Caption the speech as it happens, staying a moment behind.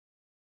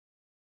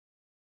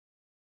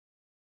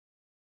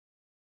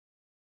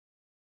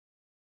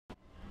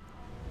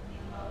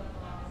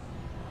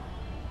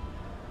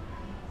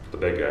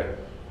big guy.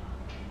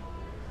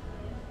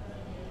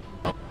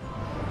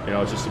 You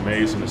know, it's just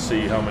amazing to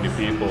see how many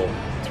people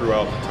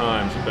throughout the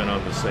times have been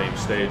on the same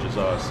stage as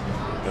us.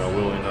 You know,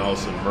 Willie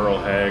Nelson, Merle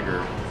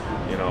Haggard,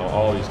 you know,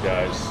 all these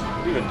guys,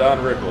 even Don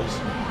Rickles,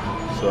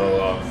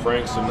 so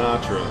Frank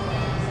Sinatra.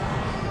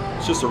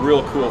 It's just a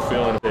real cool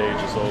feeling of age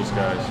as those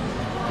guys.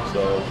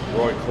 So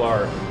Roy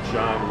Clark,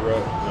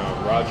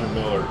 Roger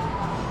Miller,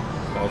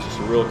 it's just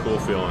a real cool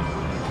feeling.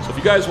 So if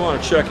you guys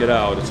want to check it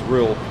out, it's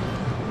a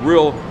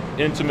real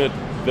intimate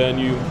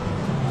venue.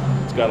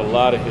 It's got a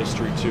lot of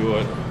history to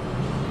it.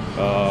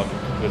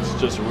 It's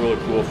just a really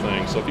cool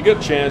thing. So if you get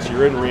a chance,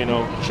 you're in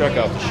Reno, check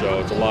out the show.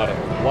 It's a lot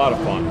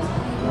of fun.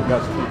 We've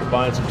got some people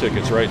buying some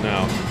tickets right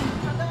now.